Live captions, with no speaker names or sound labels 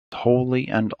wholly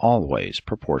and always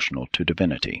proportional to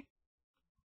divinity.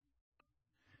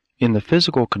 In the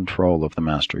physical control of the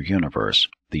Master Universe,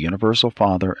 the Universal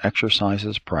Father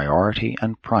exercises priority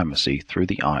and primacy through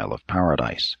the Isle of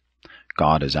Paradise.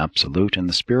 God is absolute in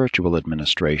the spiritual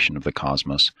administration of the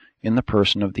cosmos in the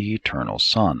person of the Eternal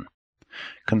Son.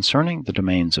 Concerning the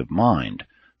domains of mind,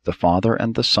 the Father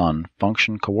and the Son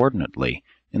function coordinately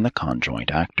in the conjoint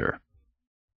actor.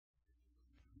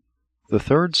 The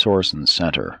third source and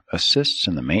center assists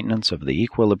in the maintenance of the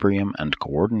equilibrium and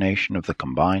coordination of the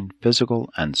combined physical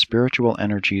and spiritual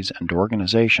energies and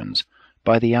organizations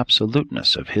by the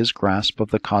absoluteness of his grasp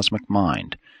of the cosmic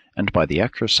mind and by the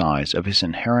exercise of his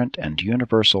inherent and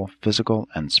universal physical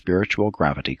and spiritual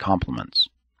gravity complements.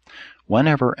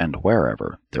 Whenever and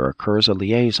wherever there occurs a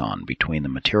liaison between the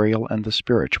material and the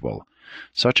spiritual,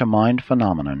 such a mind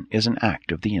phenomenon is an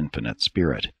act of the infinite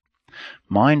spirit.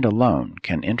 Mind alone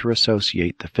can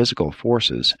interassociate the physical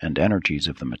forces and energies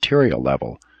of the material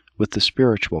level with the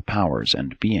spiritual powers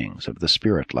and beings of the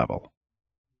spirit level.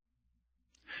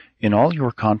 In all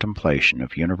your contemplation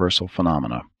of universal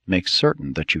phenomena, make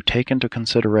certain that you take into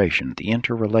consideration the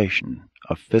interrelation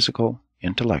of physical,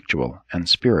 intellectual, and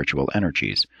spiritual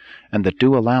energies, and that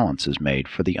due allowance is made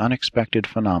for the unexpected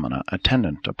phenomena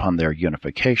attendant upon their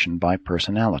unification by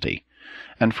personality,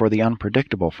 and for the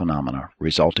unpredictable phenomena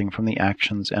resulting from the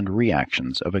actions and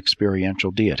reactions of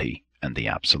experiential deity and the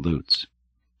absolutes.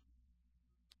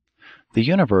 The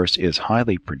universe is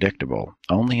highly predictable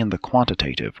only in the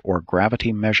quantitative or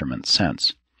gravity measurement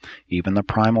sense. Even the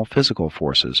primal physical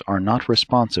forces are not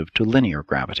responsive to linear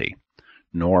gravity,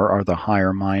 nor are the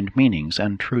higher mind meanings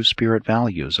and true spirit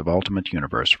values of ultimate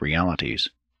universe realities.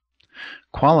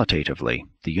 Qualitatively,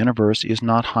 the universe is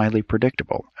not highly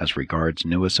predictable as regards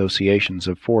new associations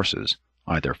of forces,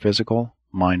 either physical,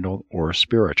 mindal, or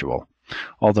spiritual,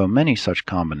 although many such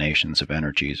combinations of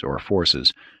energies or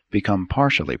forces become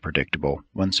partially predictable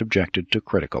when subjected to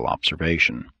critical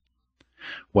observation.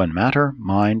 When matter,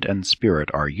 mind, and spirit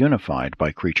are unified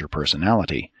by creature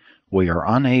personality, we are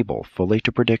unable fully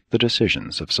to predict the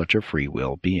decisions of such a free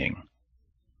will being.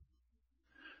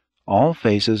 All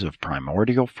phases of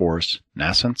primordial force,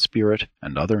 nascent spirit,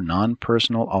 and other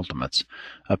non-personal ultimates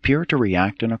appear to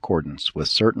react in accordance with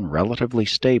certain relatively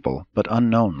stable but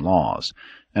unknown laws,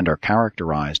 and are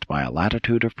characterized by a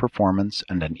latitude of performance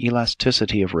and an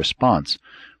elasticity of response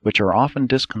which are often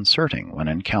disconcerting when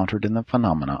encountered in the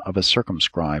phenomena of a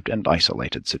circumscribed and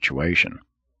isolated situation.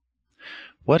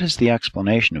 What is the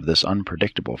explanation of this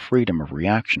unpredictable freedom of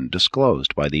reaction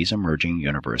disclosed by these emerging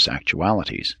universe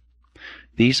actualities?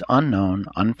 These unknown,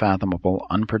 unfathomable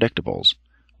unpredictables,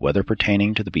 whether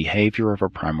pertaining to the behavior of a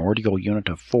primordial unit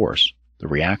of force, the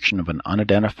reaction of an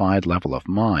unidentified level of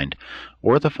mind,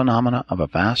 or the phenomena of a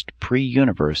vast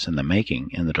pre-universe in the making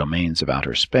in the domains of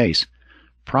outer space,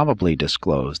 probably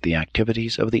disclose the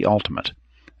activities of the ultimate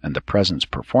and the present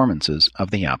performances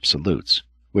of the absolutes,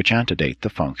 which antedate the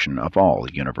function of all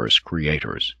universe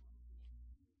creators.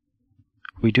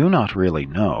 We do not really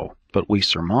know, but we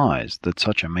surmise that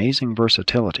such amazing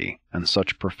versatility and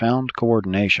such profound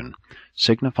coordination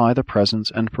signify the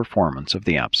presence and performance of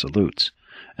the absolutes,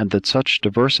 and that such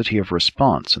diversity of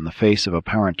response in the face of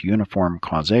apparent uniform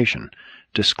causation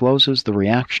discloses the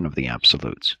reaction of the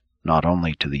absolutes, not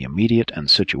only to the immediate and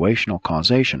situational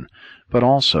causation, but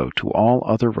also to all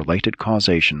other related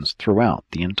causations throughout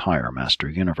the entire Master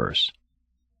Universe.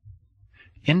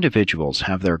 Individuals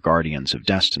have their guardians of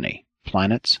destiny.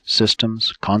 Planets,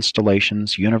 systems,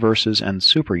 constellations, universes, and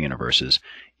superuniverses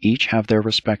each have their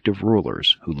respective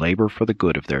rulers who labor for the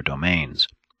good of their domains.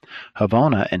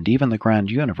 Havona and even the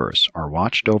grand universe are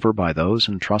watched over by those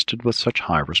entrusted with such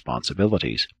high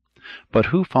responsibilities. But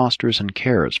who fosters and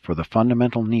cares for the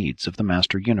fundamental needs of the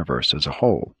Master Universe as a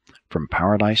whole, from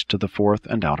paradise to the fourth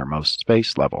and outermost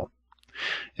space level?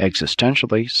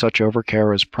 Existentially, such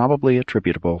overcare is probably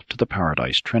attributable to the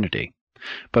Paradise Trinity.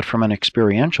 But from an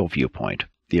experiential viewpoint,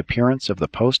 the appearance of the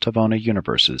post-Havona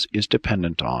universes is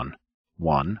dependent on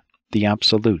 1. The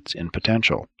absolutes in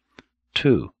potential,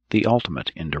 2. The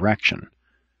ultimate in direction,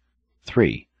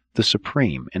 3. The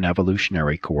supreme in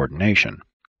evolutionary coordination,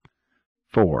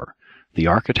 4. The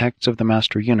architects of the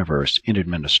Master Universe in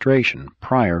administration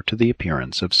prior to the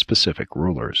appearance of specific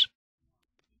rulers.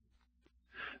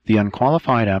 The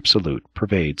unqualified absolute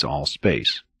pervades all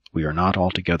space. We are not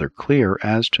altogether clear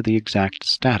as to the exact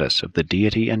status of the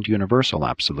deity and universal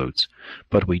absolutes,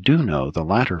 but we do know the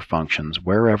latter functions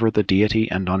wherever the deity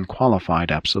and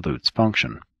unqualified absolutes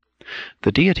function.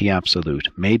 The deity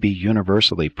absolute may be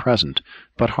universally present,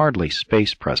 but hardly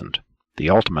space-present. The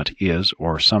ultimate is,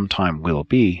 or sometime will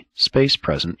be,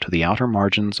 space-present to the outer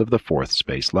margins of the fourth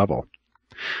space level.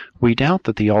 We doubt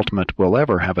that the ultimate will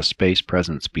ever have a space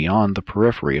presence beyond the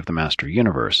periphery of the master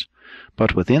universe,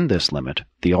 but within this limit,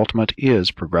 the ultimate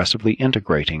is progressively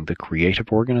integrating the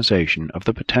creative organization of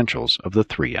the potentials of the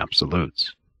three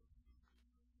absolutes.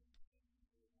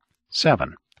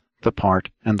 7. The part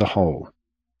and the whole.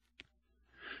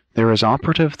 There is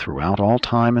operative throughout all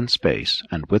time and space,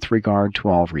 and with regard to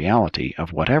all reality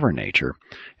of whatever nature,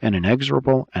 an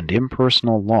inexorable and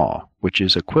impersonal law which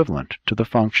is equivalent to the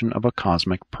function of a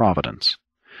cosmic providence.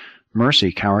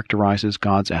 Mercy characterizes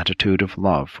God's attitude of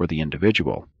love for the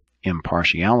individual.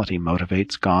 Impartiality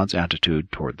motivates God's attitude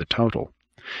toward the total.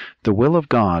 The will of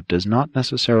God does not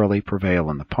necessarily prevail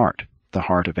in the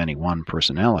heart of any one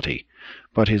personality,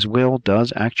 but his will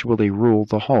does actually rule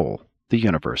the whole, the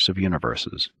universe of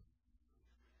universes.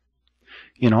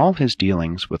 In all his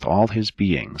dealings with all his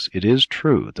beings, it is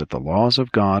true that the laws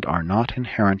of God are not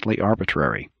inherently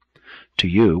arbitrary. To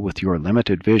you, with your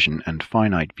limited vision and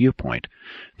finite viewpoint,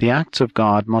 the acts of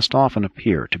God must often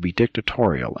appear to be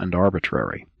dictatorial and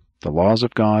arbitrary. The laws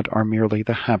of God are merely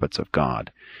the habits of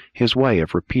God, his way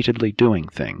of repeatedly doing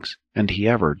things, and he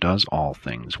ever does all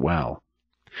things well.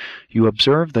 You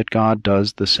observe that God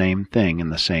does the same thing in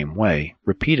the same way,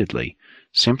 repeatedly,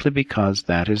 simply because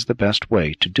that is the best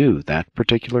way to do that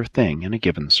particular thing in a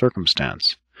given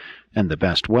circumstance, and the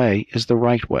best way is the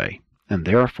right way, and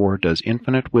therefore does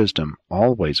infinite wisdom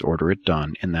always order it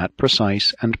done in that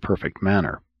precise and perfect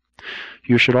manner.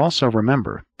 You should also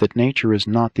remember that nature is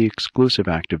not the exclusive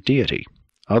act of deity.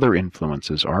 Other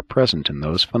influences are present in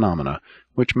those phenomena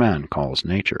which man calls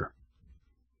nature.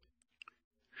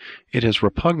 It is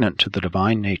repugnant to the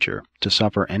divine nature to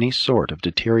suffer any sort of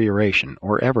deterioration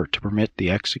or ever to permit the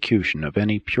execution of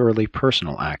any purely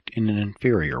personal act in an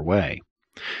inferior way.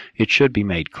 It should be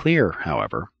made clear,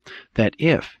 however, that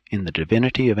if, in the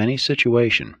divinity of any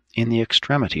situation, in the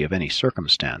extremity of any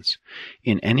circumstance,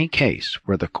 in any case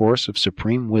where the course of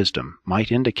supreme wisdom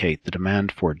might indicate the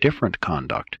demand for different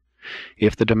conduct,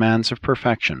 if the demands of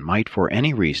perfection might for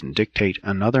any reason dictate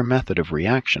another method of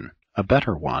reaction, a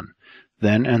better one,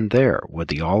 then and there would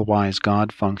the all-wise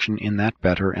God function in that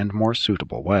better and more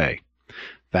suitable way.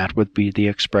 That would be the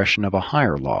expression of a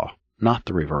higher law, not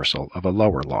the reversal of a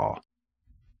lower law.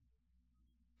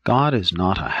 God is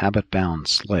not a habit-bound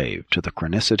slave to the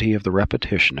chronicity of the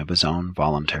repetition of his own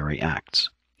voluntary acts.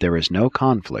 There is no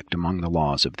conflict among the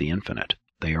laws of the infinite.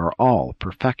 They are all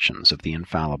perfections of the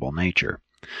infallible nature.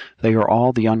 They are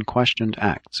all the unquestioned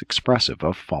acts expressive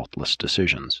of faultless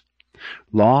decisions.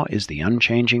 Law is the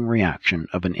unchanging reaction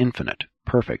of an infinite,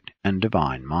 perfect, and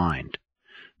divine mind.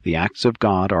 The acts of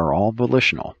God are all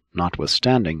volitional,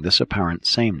 notwithstanding this apparent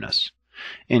sameness.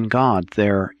 In God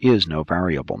there is no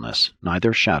variableness,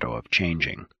 neither shadow of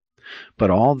changing. But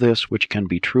all this which can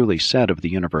be truly said of the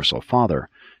Universal Father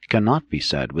cannot be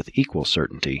said with equal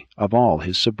certainty of all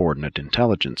his subordinate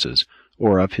intelligences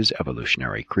or of his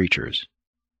evolutionary creatures.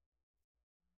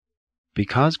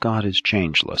 Because God is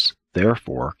changeless,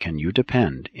 therefore can you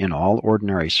depend, in all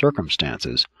ordinary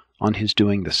circumstances, on his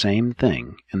doing the same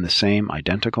thing in the same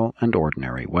identical and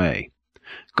ordinary way.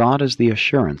 God is the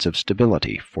assurance of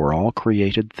stability for all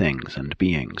created things and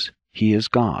beings. He is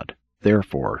God,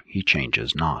 therefore he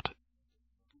changes not.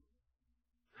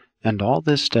 And all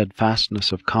this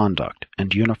steadfastness of conduct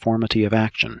and uniformity of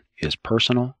action is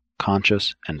personal,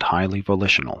 conscious, and highly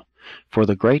volitional, for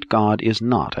the great God is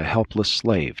not a helpless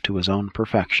slave to his own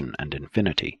perfection and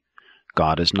infinity.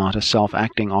 God is not a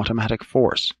self-acting automatic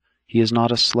force. He is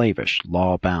not a slavish,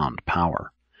 law-bound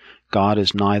power. God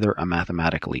is neither a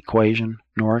mathematical equation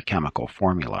nor a chemical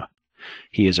formula.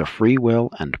 He is a free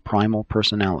will and primal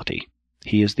personality.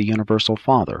 He is the Universal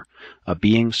Father, a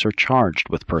being surcharged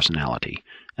with personality,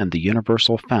 and the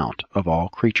universal fount of all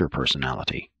creature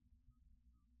personality.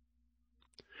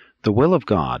 The will of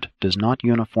God does not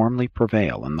uniformly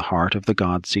prevail in the heart of the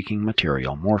God-seeking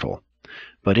material mortal.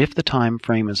 But if the time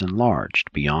frame is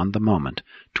enlarged beyond the moment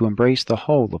to embrace the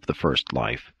whole of the first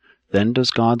life, then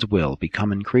does God's will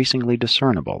become increasingly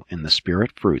discernible in the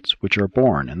spirit fruits which are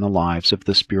born in the lives of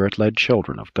the spirit-led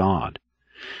children of God.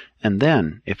 And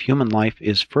then, if human life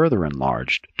is further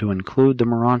enlarged to include the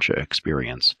Urantia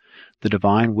experience, the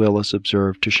divine will is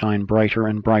observed to shine brighter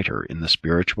and brighter in the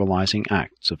spiritualizing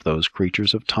acts of those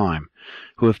creatures of time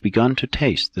who have begun to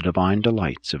taste the divine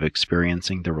delights of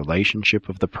experiencing the relationship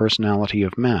of the personality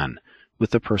of man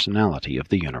with the personality of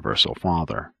the Universal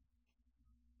Father.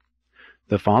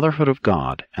 The fatherhood of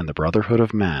God and the brotherhood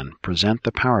of man present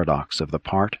the paradox of the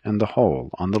part and the whole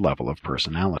on the level of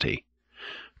personality.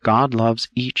 God loves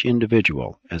each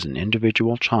individual as an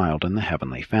individual child in the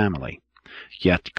heavenly family, yet